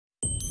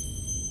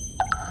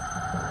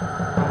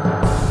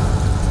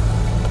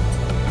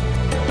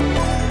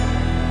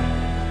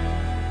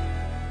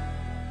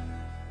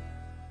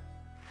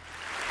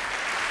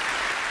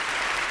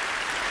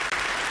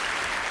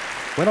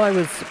When I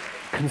was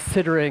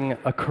considering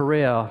a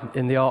career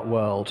in the art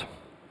world,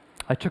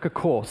 I took a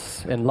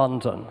course in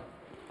London,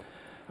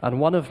 and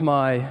one of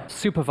my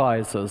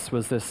supervisors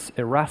was this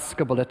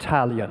irascible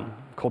Italian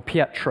called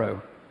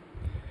Pietro,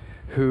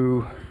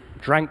 who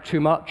drank too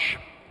much,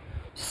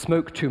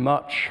 smoked too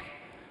much,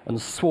 and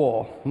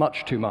swore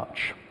much too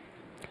much.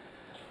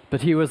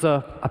 But he was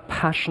a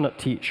passionate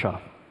teacher.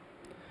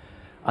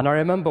 And I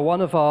remember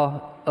one of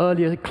our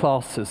earlier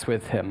classes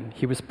with him,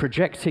 he was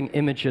projecting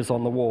images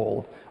on the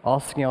wall,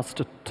 asking us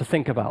to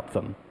think about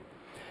them.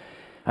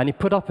 And he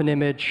put up an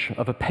image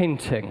of a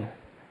painting.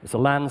 It's a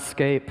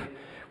landscape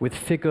with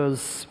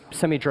figures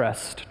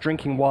semi-dressed,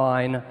 drinking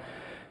wine.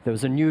 There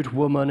was a nude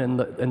woman in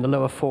the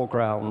lower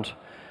foreground.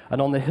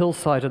 And on the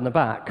hillside in the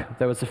back,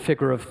 there was a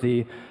figure of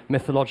the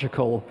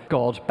mythological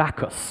god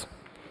Bacchus.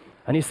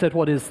 And he said,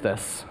 "What is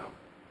this?"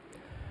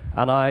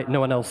 And no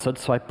one else said,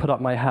 so I put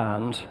up my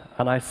hand,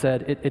 and I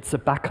said, "It's a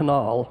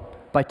bacchanal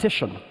by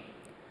Titian."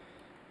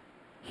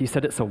 He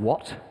said, "It's a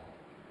what?"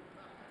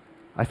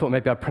 I thought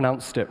maybe I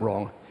pronounced it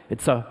wrong.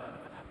 "It's a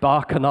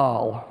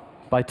bacchanal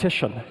by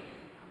Titian."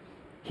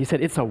 He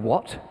said, "It's a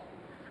what?"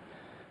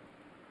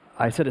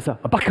 I said, "It's a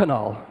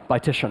bacchanal by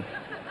Titian."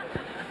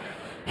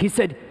 He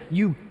said,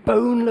 "You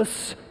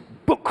boneless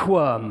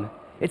bookworm,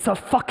 it's a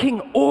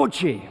fucking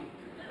orgy."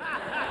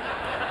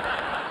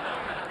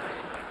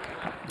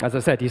 As I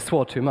said, he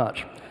swore too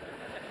much.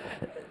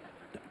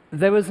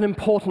 There was an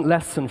important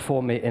lesson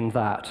for me in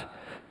that.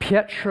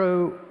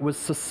 Pietro was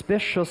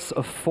suspicious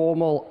of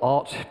formal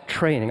art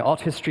training,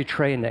 art history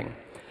training,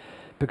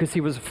 because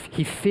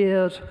he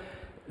feared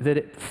that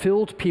it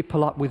filled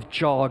people up with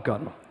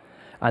jargon,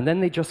 and then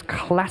they just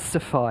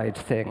classified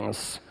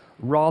things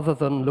rather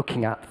than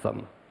looking at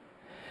them.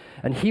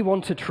 And he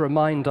wanted to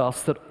remind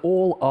us that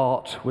all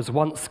art was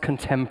once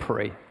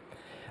contemporary,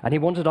 and he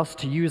wanted us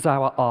to use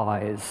our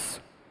eyes.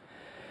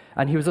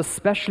 And he was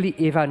especially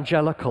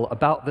evangelical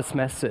about this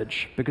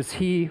message because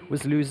he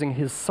was losing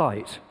his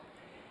sight.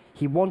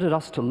 He wanted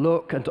us to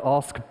look and to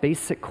ask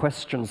basic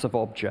questions of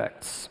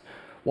objects.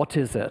 What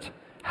is it?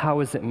 How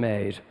is it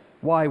made?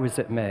 Why was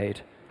it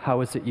made? How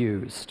is it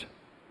used?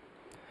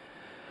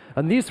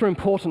 And these were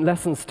important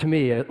lessons to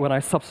me when I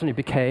subsequently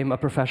became a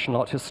professional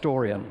art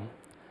historian.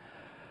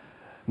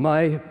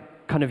 My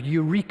kind of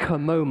eureka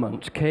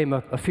moment came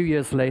a few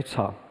years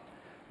later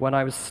when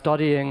I was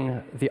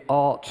studying the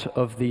art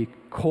of the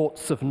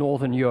courts of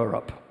Northern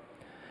Europe.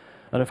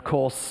 And of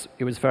course,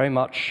 it was very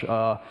much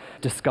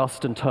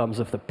discussed in terms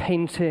of the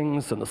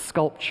paintings and the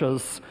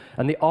sculptures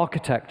and the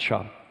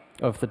architecture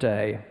of the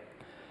day.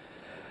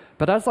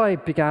 But as I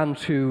began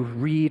to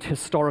read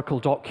historical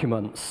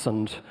documents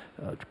and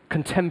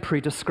contemporary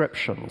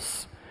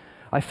descriptions,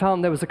 I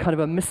found there was a kind of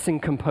a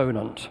missing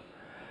component.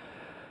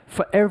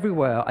 For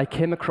everywhere, I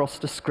came across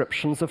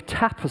descriptions of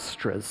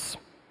tapestries.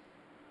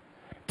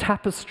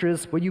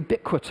 Tapestries were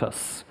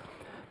ubiquitous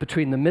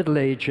between the Middle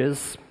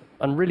Ages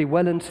and really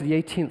well into the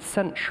 18th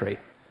century.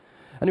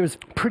 And it was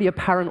pretty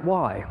apparent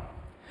why.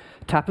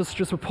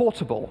 Tapestries were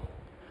portable.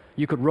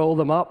 You could roll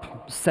them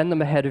up, send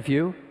them ahead of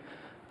you,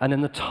 and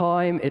in the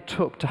time it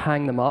took to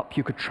hang them up,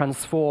 you could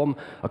transform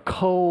a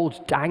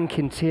cold, dank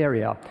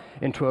interior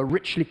into a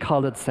richly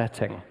colored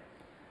setting.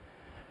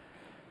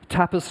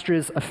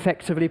 Tapestries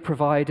effectively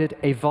provided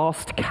a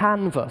vast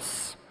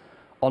canvas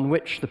on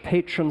which the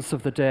patrons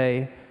of the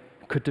day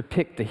could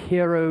depict the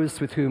heroes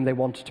with whom they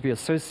wanted to be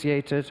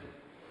associated,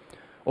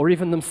 or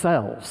even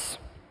themselves.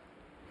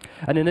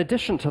 And in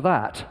addition to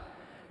that,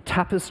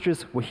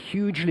 tapestries were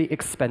hugely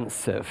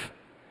expensive.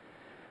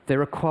 They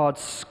required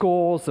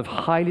scores of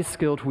highly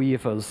skilled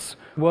weavers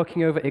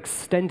working over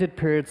extended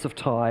periods of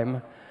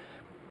time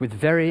with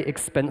very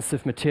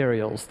expensive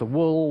materials, the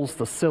wools,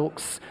 the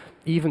silks,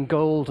 even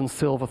gold and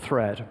silver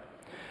thread.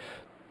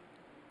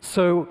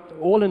 So,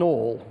 all in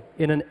all,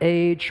 in an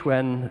age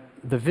when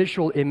the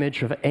visual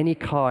image of any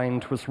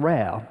kind was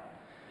rare,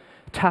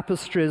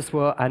 tapestries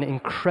were an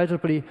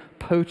incredibly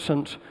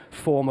potent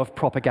form of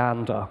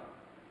propaganda.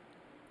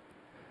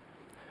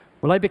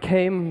 Well, I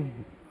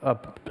became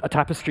a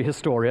tapestry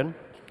historian.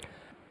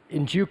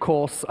 In due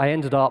course, I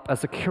ended up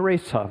as a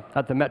curator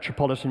at the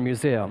Metropolitan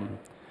Museum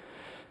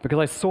because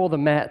I saw the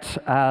Met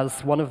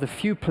as one of the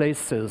few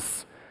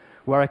places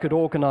where I could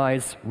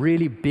organize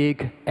really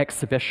big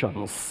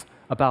exhibitions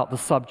about the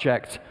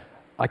subject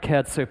I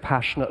cared so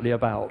passionately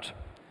about.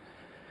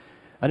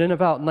 And in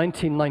about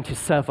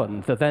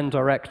 1997, the then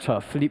director,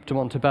 Philippe de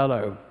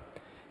Montebello,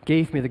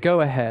 gave me the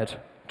go-ahead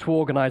to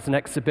organize an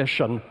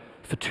exhibition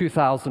for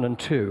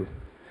 2002.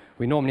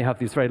 We normally have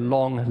these very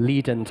long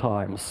lead-in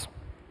times.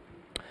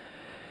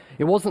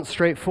 It wasn't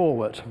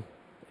straightforward.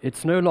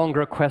 It's no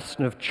longer a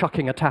question of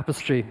chucking a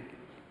tapestry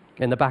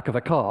in the back of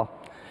a car.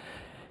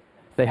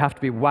 They have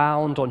to be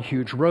wound on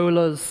huge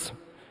rollers,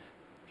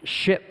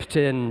 shipped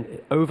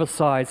in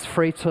oversized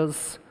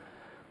freighters.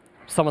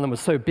 Some of them were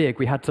so big,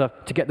 we had to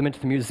get them into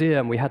the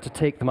museum, we had to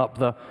take them up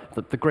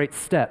the great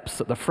steps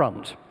at the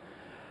front.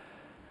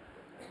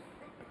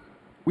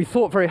 We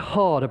thought very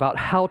hard about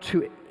how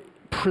to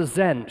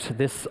present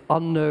this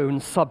unknown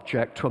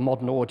subject to a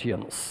modern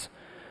audience.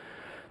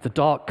 the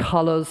dark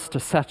colors to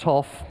set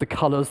off the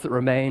colors that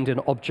remained in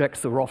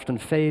objects that were often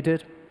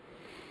faded,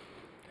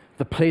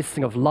 the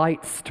placing of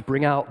lights to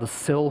bring out the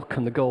silk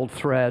and the gold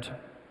thread,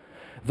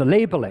 the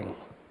labeling.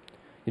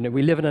 You know,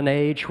 we live in an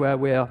age where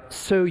we're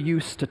so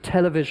used to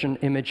television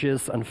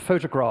images and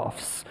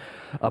photographs,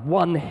 a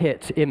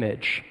one-hit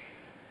image.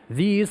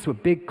 These were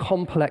big,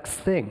 complex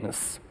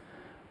things,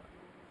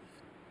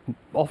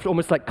 often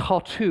almost like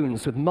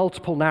cartoons with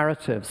multiple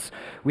narratives.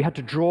 We had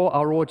to draw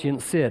our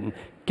audience in,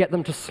 get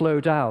them to slow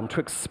down, to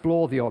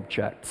explore the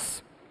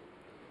objects.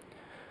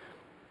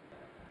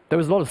 There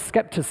was a lot of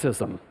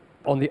skepticism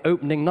on the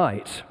opening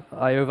night.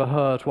 I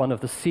overheard one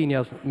of the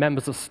senior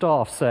members of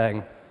staff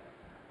saying,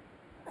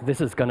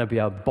 "This is going to be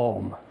a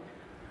bomb."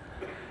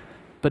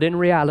 But in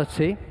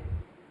reality,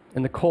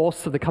 in the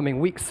course of the coming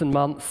weeks and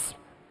months,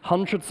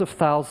 hundreds of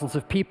thousands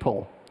of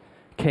people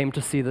came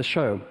to see the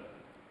show.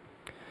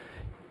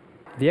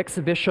 The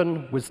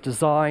exhibition was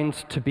designed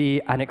to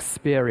be an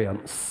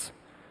experience,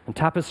 and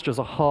tapestries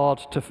are hard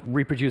to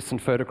reproduce in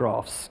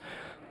photographs.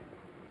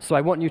 So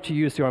I want you to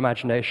use your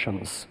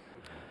imaginations,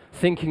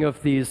 thinking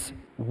of these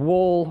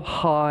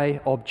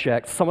wall-high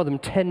objects, some of them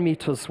 10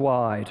 meters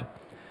wide,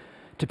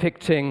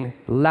 depicting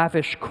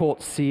lavish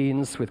court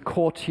scenes with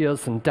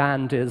courtiers and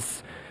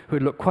dandies who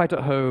look quite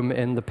at home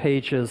in the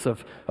pages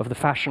of the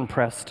fashion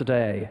press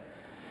today.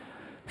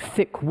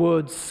 Thick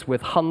woods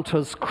with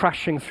hunters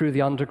crashing through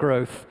the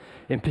undergrowth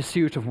in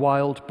pursuit of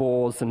wild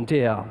boars and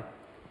deer.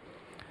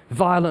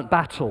 Violent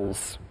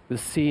battles with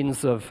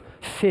scenes of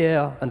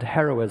fear and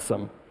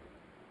heroism.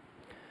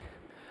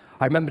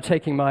 I remember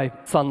taking my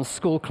son's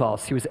school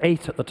class. He was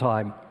 8 at the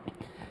time.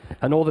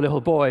 And all the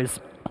little boys,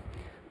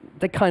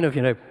 they kind of,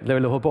 they were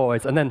little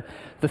boys. And then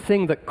the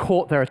thing that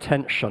caught their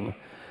attention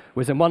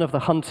was in one of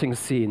the hunting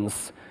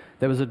scenes,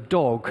 there was a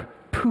dog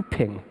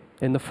pooping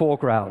in the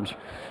foreground,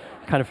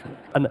 kind of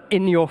an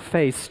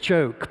in-your-face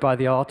joke by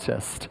the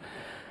artist.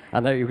 I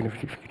know you can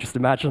just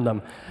imagine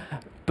them.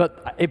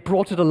 But it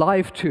brought it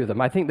alive to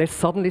them. I think they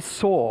suddenly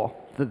saw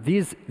that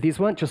these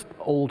weren't just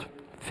old,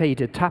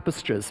 faded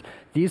tapestries.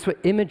 These were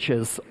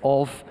images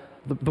of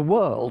the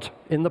world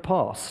in the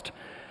past.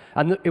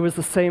 And it was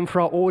the same for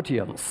our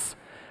audience.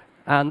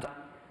 And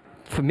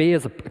for me,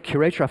 as a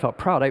curator, I felt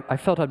proud. I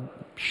felt I'd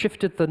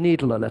shifted the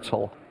needle a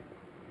little.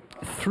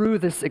 Through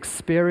this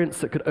experience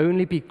that could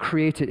only be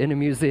created in a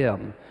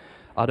museum,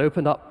 I'd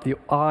opened up the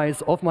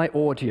eyes of my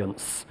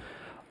audience,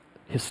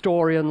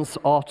 historians,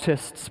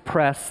 artists,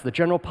 press, the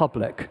general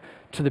public,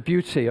 to the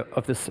beauty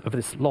of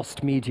this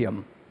lost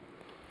medium.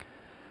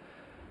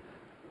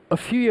 A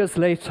few years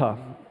later,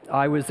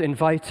 I was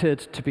invited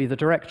to be the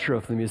director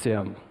of the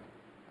museum.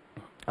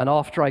 And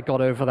after I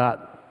got over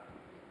that,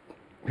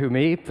 who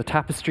me, the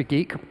tapestry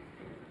geek,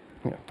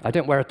 I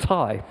don't wear a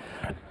tie,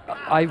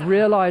 I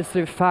realized,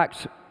 in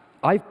fact,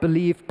 I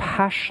believe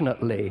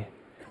passionately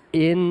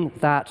in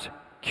that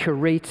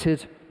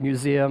curated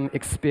museum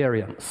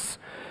experience.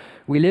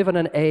 We live in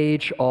an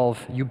age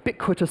of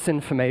ubiquitous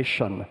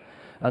information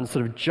and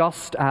sort of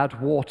just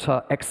add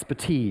water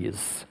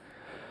expertise.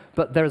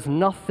 But there's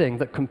nothing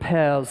that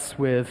compares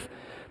with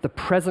the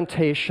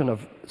presentation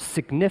of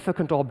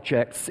significant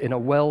objects in a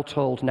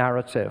well-told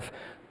narrative,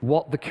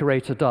 what the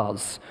curator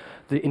does,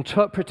 the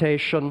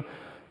interpretation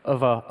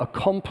of a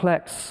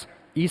complex,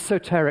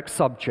 esoteric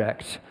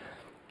subject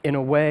in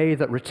a way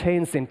that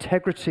retains the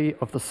integrity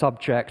of the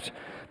subject,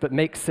 but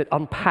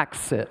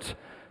unpacks it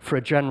for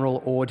a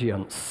general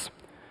audience.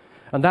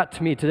 And that,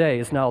 to me, today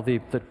is now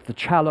the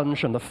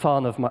challenge and the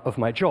fun of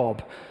my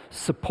job,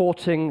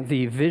 supporting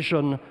the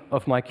vision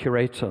of my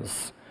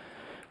curators,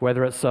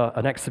 whether it's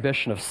an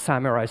exhibition of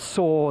samurai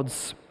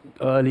swords,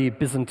 early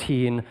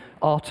Byzantine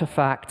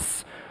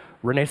artifacts,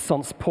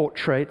 Renaissance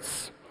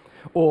portraits,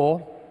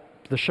 or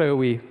the show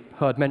we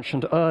heard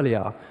mentioned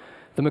earlier,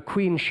 the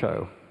McQueen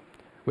show,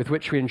 with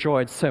which we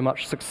enjoyed so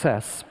much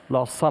success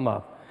last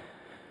summer.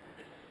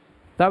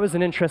 That was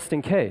an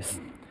interesting case.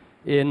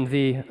 In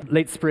the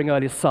late spring,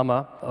 early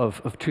summer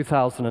of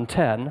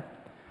 2010,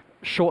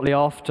 shortly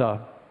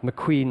after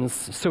McQueen's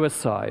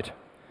suicide,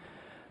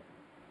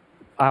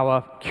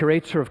 our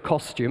curator of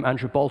costume,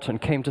 Andrew Bolton,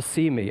 came to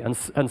see me and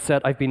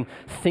said, "I've been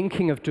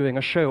thinking of doing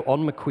a show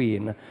on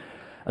McQueen,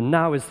 and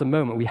now is the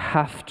moment. We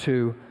have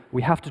to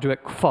do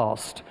it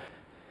fast."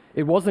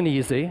 It wasn't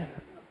easy.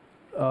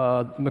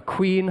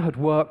 McQueen had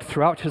worked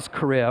throughout his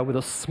career with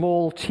a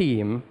small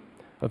team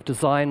of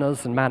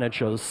designers and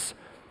managers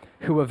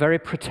who were very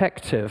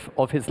protective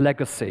of his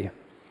legacy.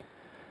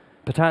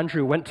 But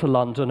Andrew went to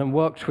London and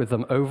worked with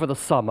them over the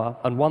summer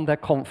and won their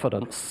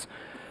confidence,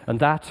 and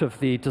that of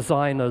the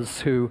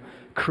designers who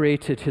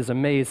created his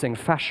amazing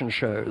fashion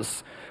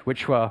shows,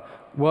 which were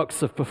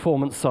works of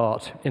performance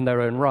art in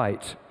their own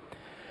right.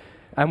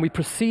 And we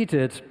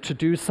proceeded to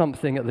do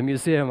something at the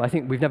museum I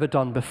think we've never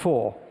done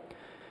before.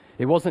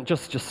 It wasn't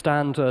just a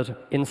standard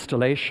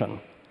installation.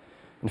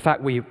 In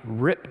fact, we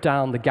ripped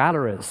down the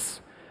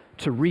galleries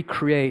to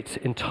recreate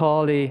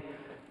entirely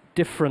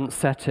different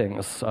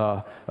settings,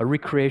 a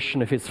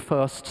recreation of his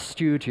first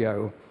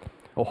studio,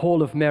 a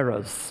hall of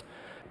mirrors,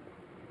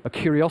 a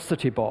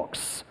curiosity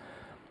box,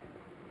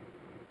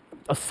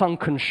 a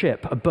sunken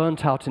ship, a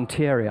burnt-out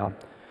interior,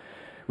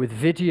 with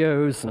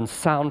videos and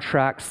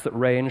soundtracks that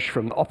range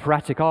from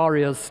operatic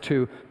arias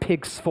to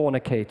pigs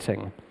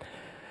fornicating.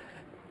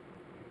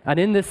 And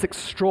in this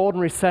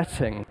extraordinary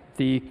setting,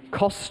 the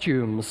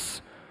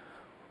costumes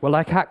were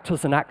like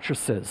actors and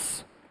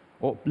actresses,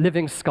 or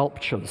living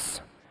sculptures.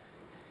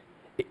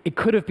 It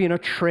could have been a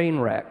train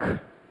wreck.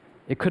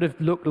 It could have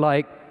looked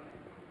like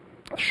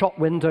shop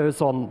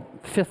windows on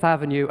Fifth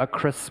Avenue at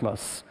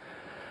Christmas.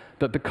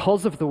 But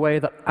because of the way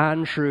that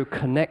Andrew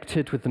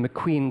connected with the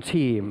McQueen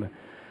team,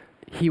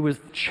 he was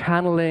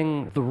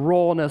channeling the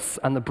rawness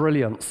and the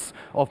brilliance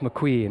of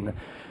McQueen,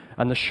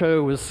 and the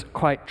show was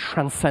quite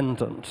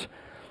transcendent,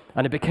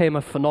 and it became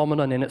a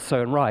phenomenon in its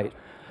own right.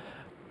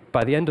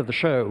 By the end of the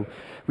show,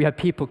 we had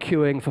people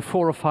queuing for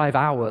 4 or 5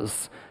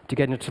 hours to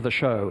get into the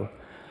show,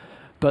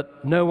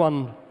 but no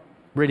one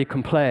really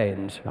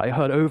complained. I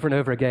heard over and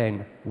over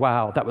again,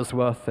 wow, that was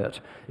worth it.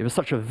 It was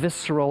such a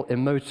visceral,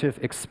 emotive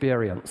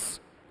experience.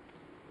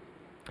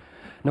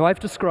 Now, I've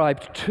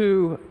described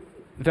 2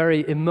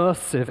 very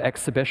immersive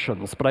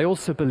exhibitions, but I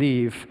also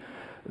believe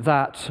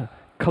that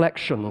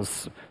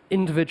collections,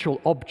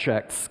 individual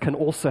objects, can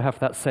also have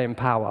that same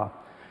power.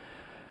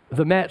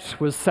 The Met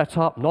was set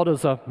up not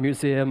as a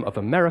museum of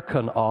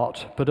American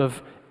art, but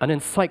of an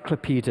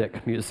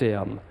encyclopedic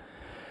museum.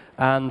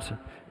 And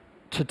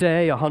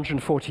today,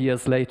 140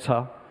 years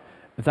later,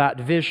 that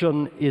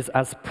vision is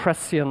as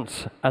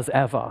prescient as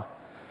ever.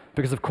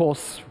 Because, of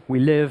course, we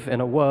live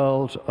in a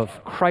world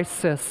of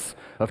crisis,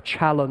 of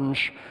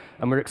challenge,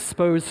 and we're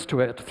exposed to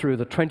it through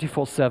the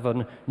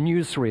 24/7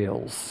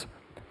 newsreels.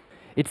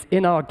 It's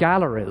in our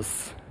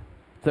galleries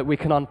that we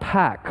can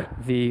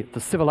unpack the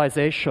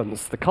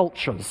civilizations, the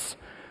cultures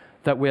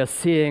that we're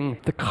seeing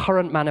the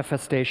current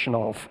manifestation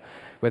of,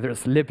 whether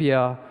it's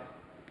Libya,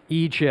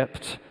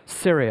 Egypt,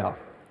 Syria.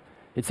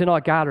 It's in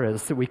our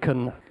galleries that we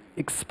can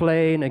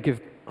explain and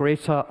give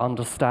greater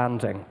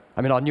understanding.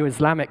 I mean, our new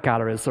Islamic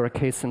galleries are a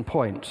case in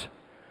point.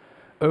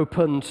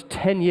 Opened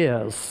 10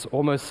 years,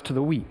 almost to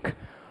the week,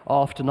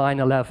 after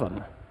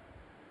 9/11.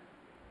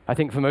 I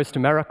think for most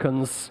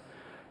Americans,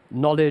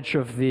 knowledge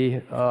of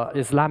the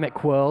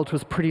Islamic world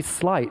was pretty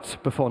slight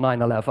before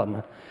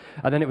 9/11.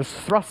 And then it was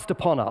thrust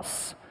upon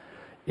us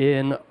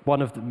in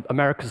one of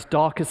America's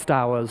darkest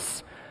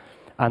hours,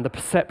 and the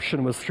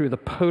perception was through the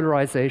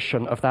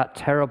polarization of that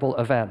terrible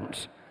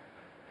event.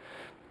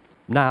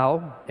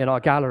 Now, in our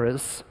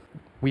galleries,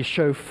 we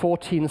show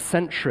 14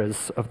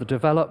 centuries of the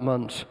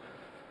development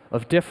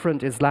of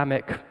different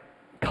Islamic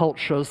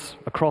cultures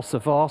across a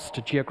vast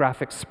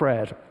geographic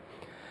spread.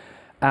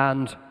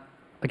 And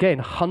again,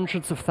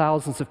 hundreds of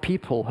thousands of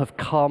people have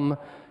come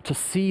to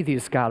see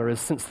these galleries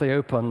since they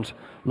opened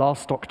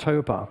last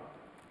October.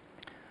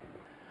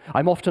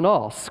 I'm often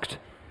asked,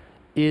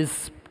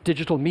 is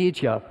digital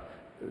media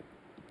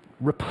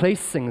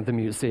replacing the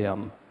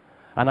museum?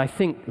 And I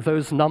think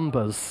those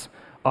numbers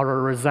are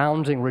a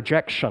resounding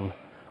rejection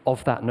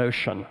of that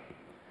notion.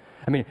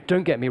 I mean,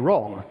 don't get me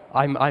wrong,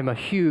 I'm a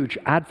huge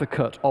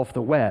advocate of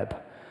the web.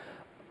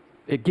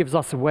 It gives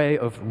us a way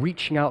of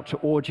reaching out to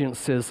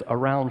audiences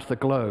around the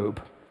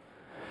globe.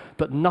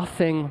 But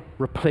nothing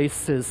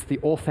replaces the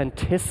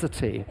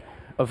authenticity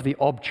of the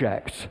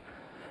object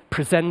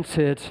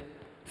presented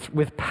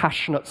with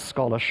passionate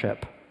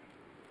scholarship.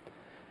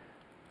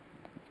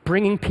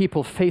 Bringing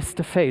people face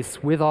to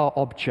face with our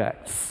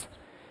objects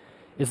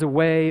is a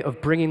way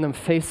of bringing them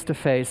face to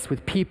face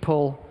with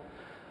people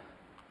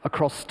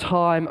across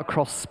time,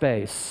 across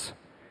space,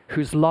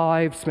 whose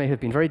lives may have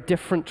been very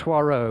different to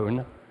our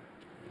own,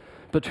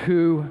 but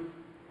who,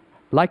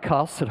 like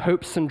us, had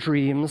hopes and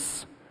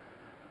dreams,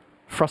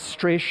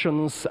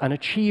 frustrations and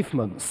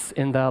achievements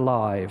in their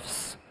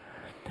lives.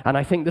 And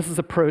I think this is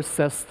a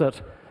process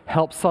that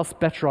helps us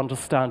better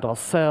understand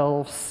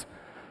ourselves,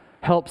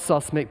 helps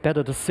us make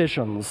better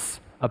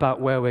decisions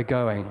about where we're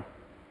going.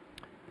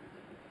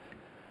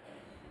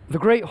 The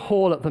Great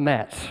Hall at the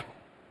Met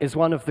is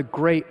one of the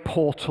great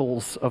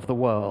portals of the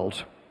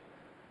world,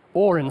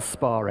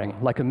 awe-inspiring,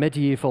 like a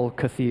medieval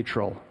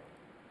cathedral.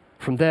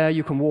 From there,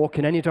 you can walk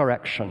in any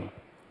direction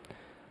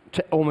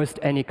to almost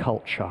any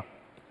culture.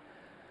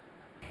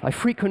 I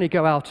frequently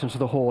go out into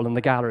the hall and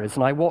the galleries,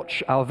 and I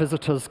watch our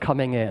visitors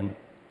coming in.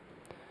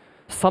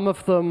 Some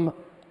of them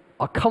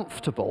are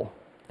comfortable.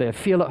 They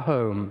feel at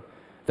home.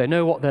 They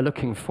know what they're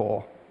looking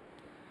for.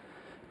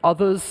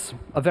 Others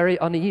are very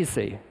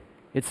uneasy.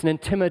 It's an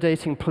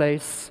intimidating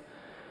place.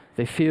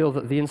 They feel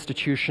that the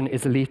institution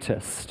is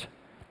elitist.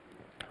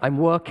 I'm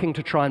working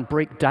to try and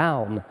break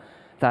down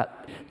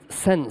that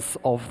sense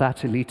of that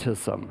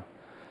elitism.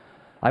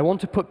 I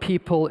want to put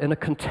people in a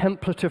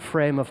contemplative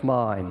frame of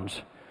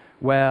mind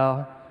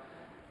where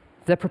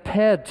they're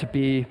prepared to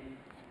be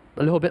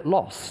a little bit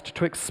lost,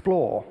 to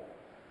explore,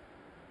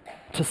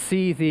 to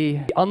see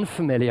the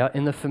unfamiliar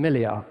in the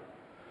familiar,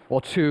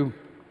 or to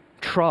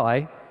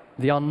try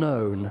the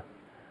unknown.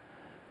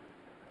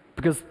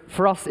 Because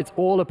for us, it's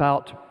all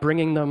about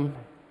bringing them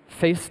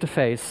face to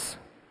face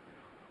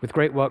with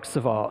great works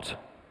of art,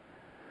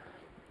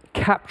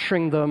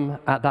 capturing them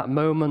at that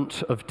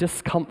moment of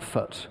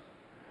discomfort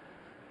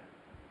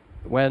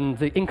when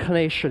the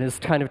inclination is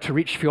kind of to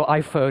reach for your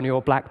iPhone or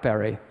your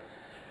BlackBerry,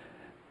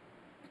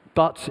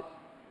 but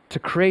to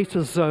create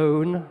a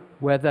zone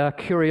where their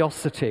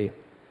curiosity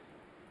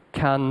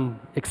can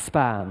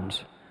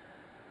expand.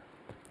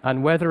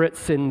 And whether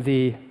it's in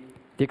the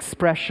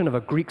expression of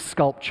a Greek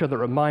sculpture that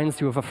reminds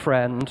you of a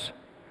friend,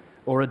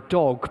 or a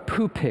dog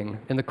pooping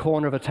in the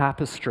corner of a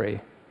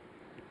tapestry,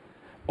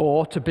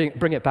 or to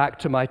bring it back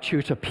to my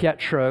tutor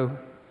Pietro,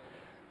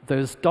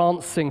 those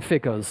dancing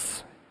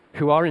figures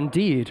who are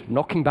indeed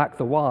knocking back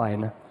the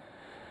wine,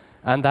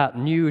 and that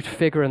nude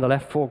figure in the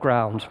left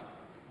foreground.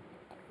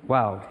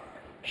 Wow,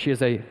 she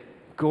is a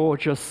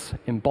gorgeous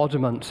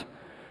embodiment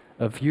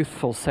of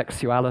youthful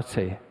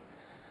sexuality.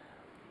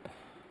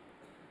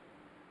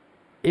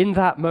 In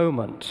that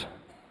moment,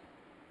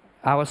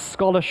 our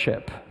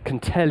scholarship can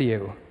tell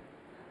you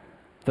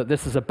that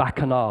this is a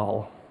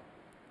bacchanal.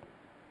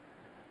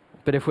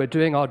 But if we're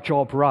doing our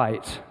job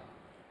right,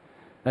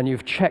 and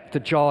you've checked the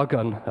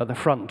jargon at the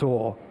front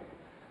door,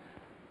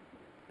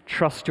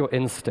 trust your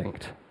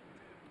instinct.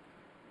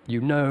 You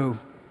know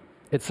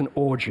it's an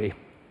orgy.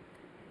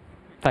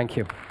 Thank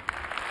you.